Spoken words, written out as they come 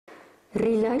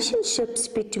Relationships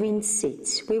between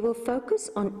sets. We will focus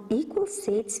on equal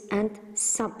sets and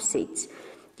subsets.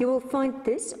 You will find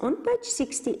this on page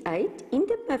 68 in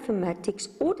the Mathematics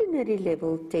Ordinary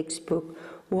Level textbook,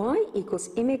 y equals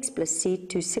mx plus c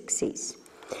to success.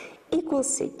 Equal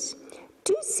sets.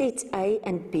 Two sets A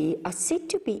and B are said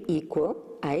to be equal,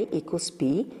 A equals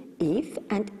B, if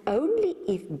and only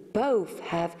if both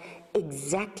have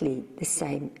exactly the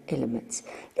same elements.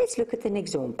 Let's look at an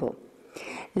example.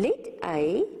 Let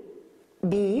A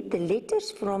be the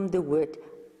letters from the word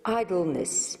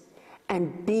idleness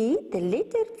and B the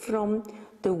letter from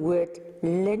the word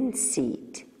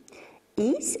linseed.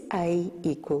 Is A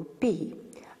equal B?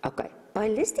 Okay, by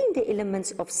listing the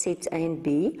elements of sets A and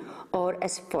B are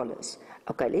as follows.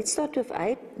 Okay, let's start with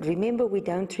A. Remember, we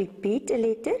don't repeat a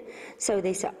letter. So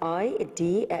there's a I, a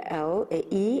D, a L, a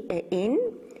E, a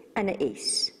N, and a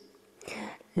S.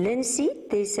 Linseed,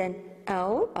 there's an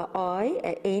L, a I,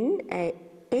 a N, a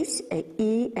S, a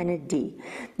E, and a D.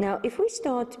 Now, if we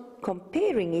start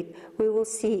comparing it, we will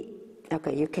see,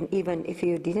 okay, you can even, if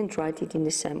you didn't write it in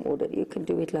the same order, you can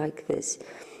do it like this,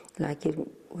 like you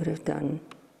would have done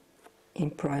in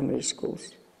primary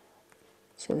schools.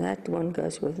 So that one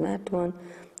goes with that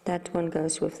one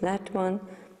goes with that one,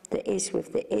 the S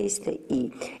with the S, the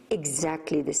E.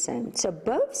 Exactly the same. So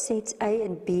both sets A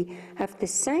and B have the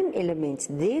same elements,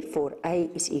 therefore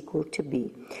A is equal to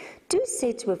B. Two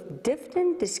sets with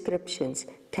different descriptions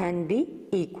can be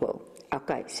equal.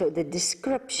 Okay, so the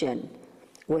description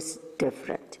was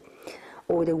different,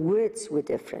 or the words were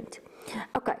different.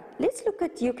 Okay, let's look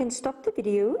at, you can stop the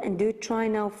video and do try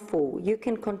now 4. You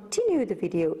can continue the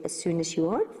video as soon as you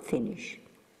are finished.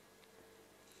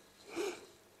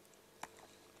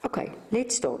 Okay,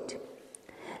 let's start.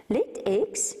 Let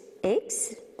x,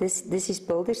 this is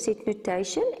builder set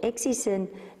notation, x is a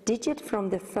digit from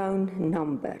the phone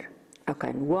number. Okay,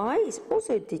 and y is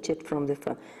also a digit from the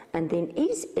phone. And then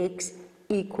is x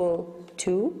equal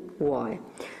to y?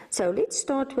 So let's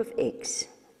start with x.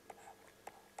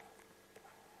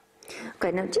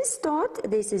 Okay, now just start,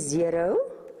 there's a 0,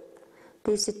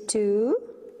 there's a 2,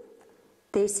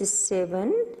 there's a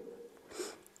 7,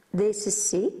 there's a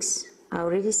 6, I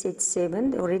already said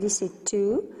 7, already said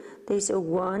 2, there's a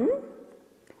 1,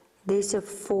 there's a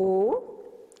 4,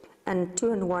 and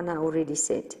 2 and 1 I already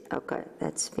said. Okay,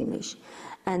 that's finished.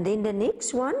 And then the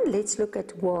next one, let's look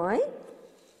at y.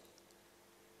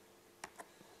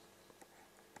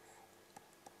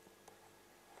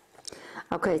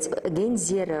 Okay, it's again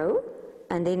 0,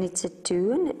 and then it's a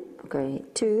 2, okay,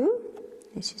 2,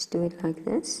 let's just do it like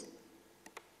this,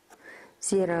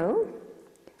 0,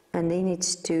 and then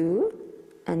it's 2,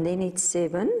 and then it's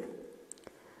 7,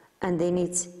 and then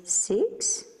it's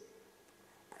 6,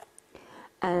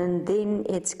 and then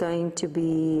it's going to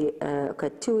be, okay,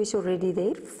 2 is already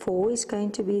there, 4 is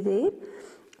going to be there,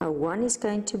 1 is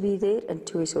going to be there, and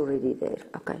 2 is already there.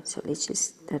 Okay, so let's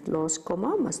just, that last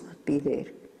comma must not be there.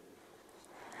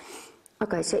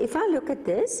 Okay, so if I look at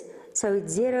this, so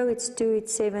it's 0, it's 2,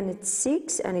 it's 7, it's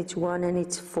 6, and it's 1, and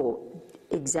it's 4.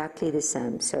 Exactly the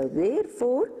same. So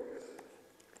therefore,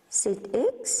 set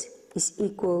x is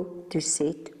equal to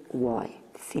set y.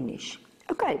 Finish.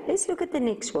 Okay, let's look at the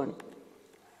next one.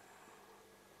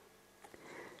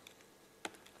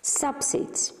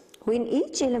 Subsets. When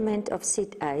each element of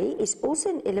set A is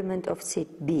also an element of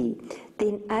set B,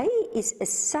 then A is a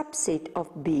subset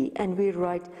of B, and we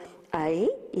write A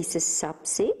is a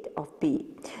subset of B.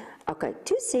 Okay,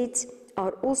 two sets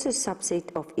are also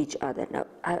subset of each other. Now,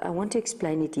 I want to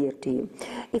explain it here to you.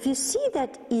 If you see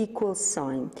that equal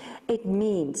sign, it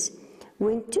means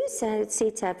when two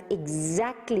sets have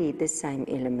exactly the same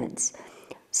elements.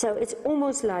 So it's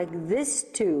almost like this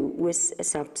two with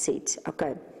subsets.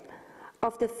 Okay.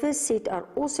 Of the first set are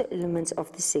also elements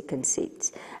of the second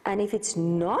set. And if it's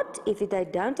not, if they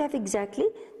don't have exactly,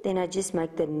 then I just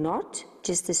make the not,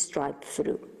 just a stripe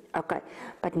through. Okay,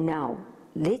 but now,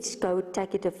 let's go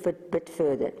take it a bit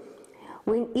further.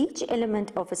 When each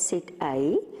element of a set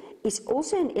A is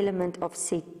also an element of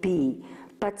set B,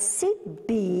 but set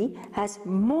B has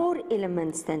more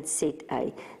elements than set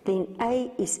A, then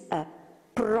A is a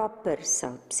proper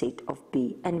subset of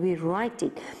B, and we write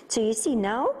it. So you see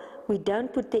now, we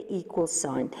don't put the equal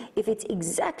sign. If it's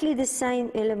exactly the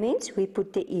same elements, we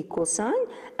put the equal sign,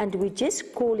 and we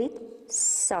just call it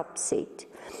subset.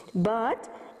 But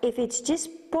if it's just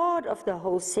part of the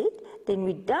whole set, then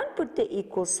we don't put the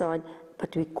equal sign,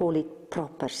 but we call it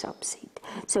proper subset.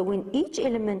 So when each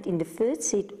element in the first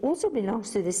set also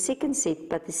belongs to the second set,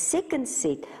 but the second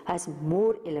set has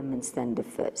more elements than the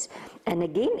first. And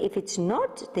again, if it's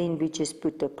not, then we just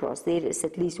put across. There is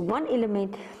at least one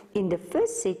element in the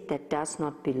first set that does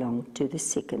not belong to the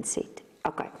second set.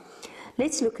 Okay,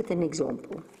 let's look at an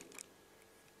example.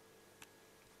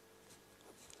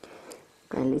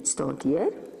 Okay, let's start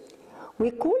here.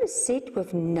 We call a set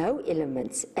with no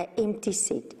elements an empty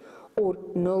set or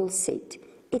null set.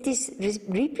 It is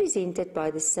represented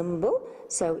by the symbol,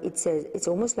 so it's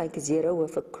almost like a zero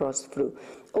with a cross through,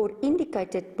 or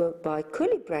indicated by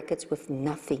curly brackets with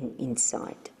nothing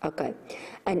inside. Okay,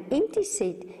 an empty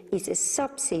set is a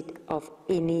subset of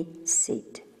any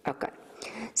set. Okay,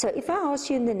 so if I ask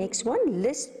you in the next one,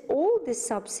 list all the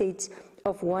subsets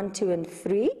of 1, 2, and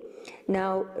 3.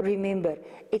 Now remember,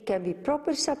 it can be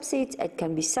proper subsets, it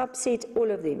can be subsets, all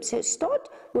of them. So start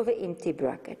with an empty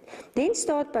bracket. Then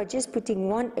start by just putting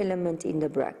one element in the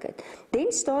bracket.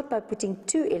 Then start by putting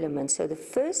two elements, so the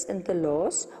first and the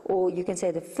last, or you can say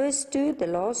the first two, the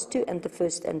last two, and the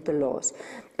first and the last.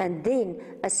 And then,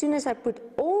 as soon as I put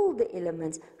all the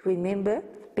elements, remember,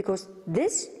 because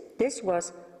this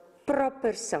was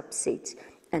proper subsets,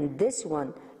 and this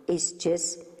one is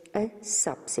just a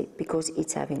subset because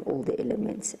it's having all the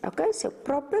elements. Okay, so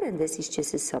proper, and this is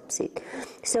just a subset.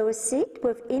 So a set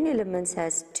with n elements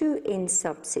has 2n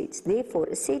subsets. Therefore,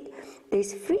 a set,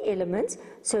 there's 3 elements,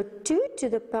 so 2 to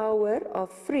the power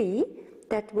of 3,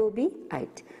 that will be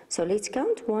 8. So let's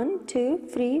count 1, 2,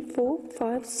 3, 4,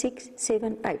 5, 6,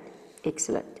 7, 8.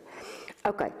 Excellent.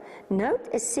 Okay, note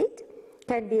a set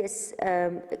can be a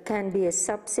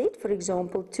subset, for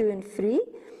example, 2 and 3.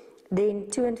 Then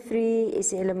 2 and 3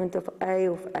 is the element of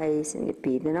A is in the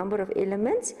P. The number of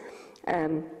elements, a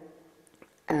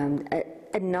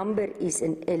number is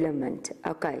an element.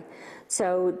 Okay,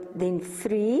 so then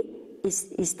 3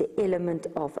 is the element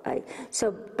of A.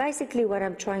 So basically what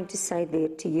I'm trying to say there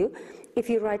to you, if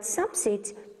you write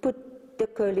subsets, put the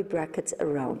curly brackets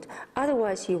around.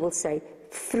 Otherwise you will say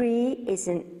 3 is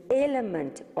an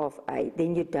element of A.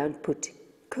 Then you don't put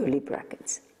curly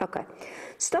brackets. Okay,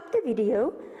 stop the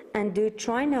video and do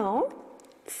try now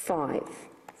 5.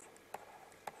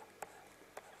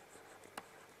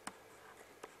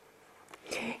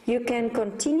 You can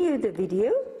continue the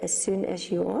video as soon as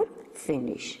you are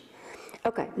finished.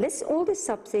 Okay, list all the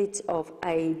subsets of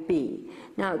A, B.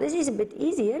 Now this is a bit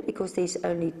easier because there's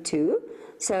only 2.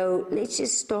 So let's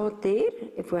just start there.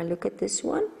 If I look at this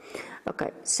one.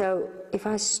 Okay, so if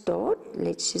I start,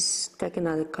 let's just take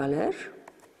another color.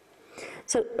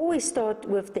 So always start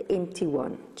with the empty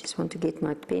one. Just want to get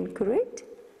my pen correct.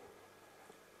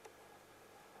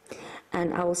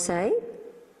 And I will say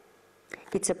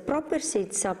it's a proper set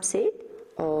subset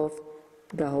of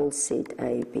the whole set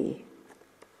A, B.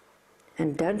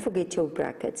 And don't forget your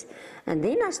brackets. And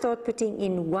then I start putting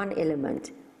in one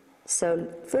element. So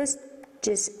first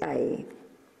just A.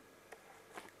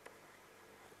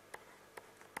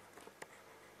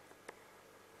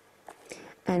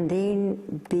 And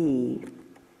then B.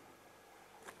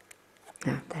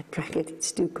 Now that bracket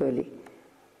is too curly.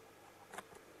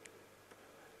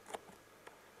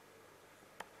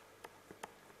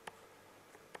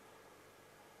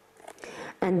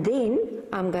 And then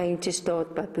I'm going to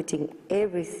start by putting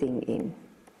everything in.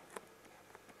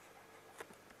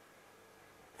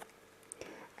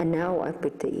 And now I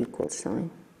put the equal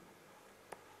sign.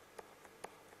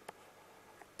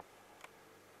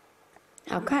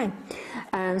 Okay,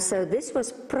 so this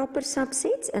was proper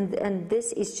subsets, and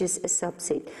this is just a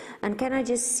subset. And can I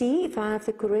just see if I have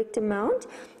the correct amount?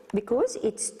 Because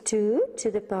it's 2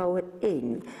 to the power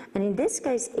n. And in this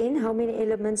case, n, how many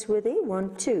elements were there?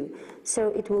 1, 2.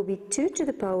 So it will be 2 to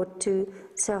the power 2.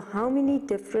 So how many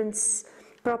different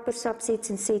proper subsets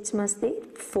and sets must there?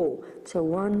 4. So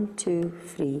 1, 2,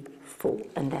 3, 4.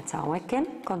 And that's how I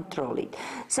can control it.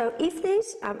 So if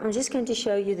there's, I'm just going to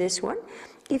show you this one.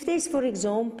 If there's, for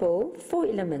example, 4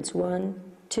 elements, 1,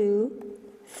 2,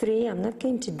 3, I'm not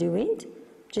going to do it,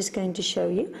 just going to show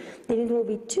you, then it will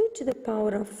be 2 to the power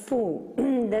of 4.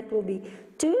 That will be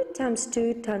 2 times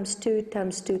 2 times 2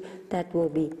 times 2, that will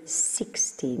be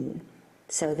 16.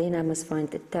 So then I must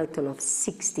find a total of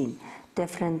 16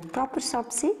 different proper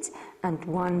subsets and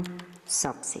one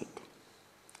subset.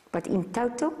 But in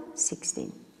total,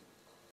 16.